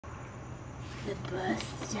The bus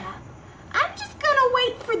stop. I'm just gonna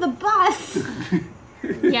wait for the bus.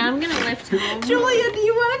 Yeah, I'm gonna lift home. Julia, do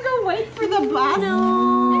you want to go wait for the bus?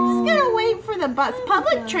 No. I'm just gonna wait for the bus.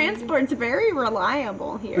 Public transport's very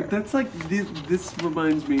reliable here. But that's like this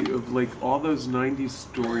reminds me of like all those '90s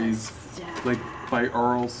stories, like by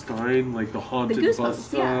R.L. Stein, like the haunted Goosebumps, bus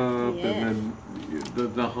stop, yeah. and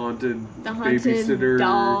then the haunted haunted babysitter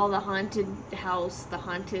doll, the haunted house, the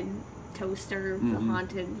haunted toaster, the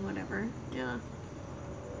haunted whatever. Yeah.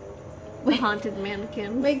 The haunted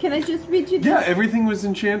mannequin. Wait, can I just read you this? Yeah, everything was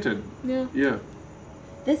enchanted. Yeah. Yeah.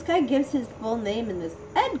 This guy gives his full name in this.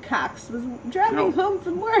 Ed Cox was driving home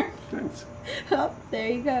from work. Thanks. Oh, there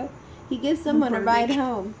you go. He gives someone a ride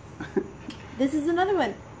home. This is another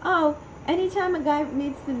one. Oh, anytime a guy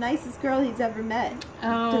meets the nicest girl he's ever met,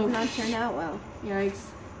 Oh. does not turn out well. Yikes.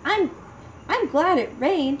 I'm glad it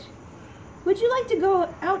rained. Would you like to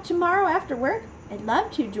go out tomorrow after work? I'd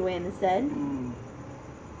love to, Joanna said.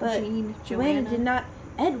 But Joanna Joanna did not.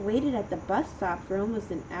 Ed waited at the bus stop for almost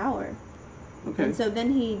an hour. Okay. And so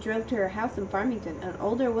then he drove to her house in Farmington. An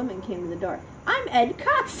older woman came to the door. I'm Ed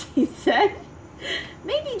Cox, he said.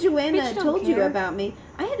 Maybe Joanna Bitch, don't told you care. about me.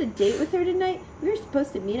 I had a date with her tonight. We were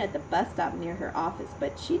supposed to meet at the bus stop near her office,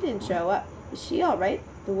 but she didn't show up. Is she all right?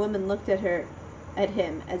 The woman looked at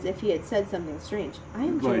him as if he had said something strange. I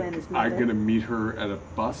am Joanna's Like, mother. I'm gonna meet her at a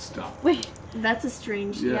bus stop. Wait, That's a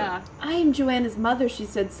strange, Yeah. yeah. I am Joanna's mother, she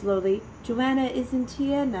said slowly. Joanna isn't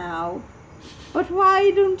here now. But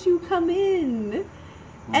why don't you come in?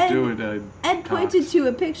 We'll do it, Ed. Ed pointed Cox. to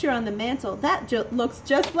a picture on the mantle. That looks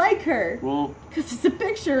just like her. Well, Because it's a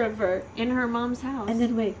picture of her. In her mom's house. And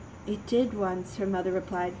then wait, it did once, her mother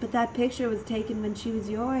replied. But that picture was taken when she was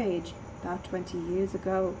your age. About 20 years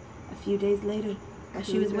ago. A few days later, while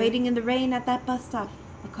she was Cougar. waiting in the rain at that bus stop,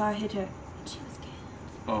 a car hit her. And she was killed.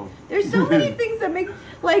 oh. There's so many things that make,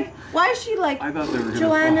 like, why is she like, I thought they were gonna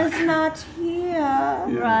Joanna's fuck. not here.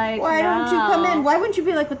 Yeah. Right. Why don't you come in? now. Why wouldn't you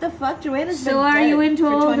be like, what the fuck? Joanna's been So are dead you into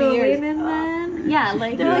for older 20 years. women then? Yeah,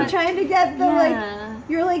 like They're like trying to get the Yeah.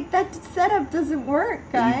 you're like, that setup doesn't work,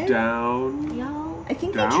 Are guys. you down? Yo. I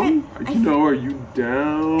think Down? they Are you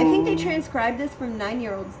down? I think they transcribed this from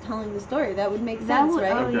 9-year-olds telling the story. That would make That sense, would-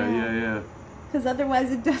 right? oh, Okay, yeah. yeah. Because otherwise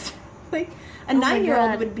it doesn't. Like a Oh my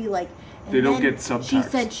 9-year-old God. would be like. and They don't then get subtext. She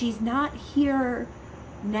said she's not here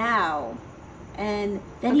now, and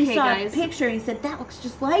then he Okay, saw guys. a picture and he said that looks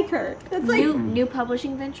just like her. It's like New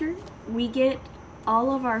publishing venture. We get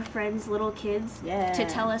all of our friends' little kids Yeah. to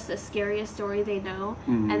tell us the scariest story they know,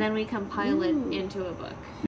 and then we compile it into a book.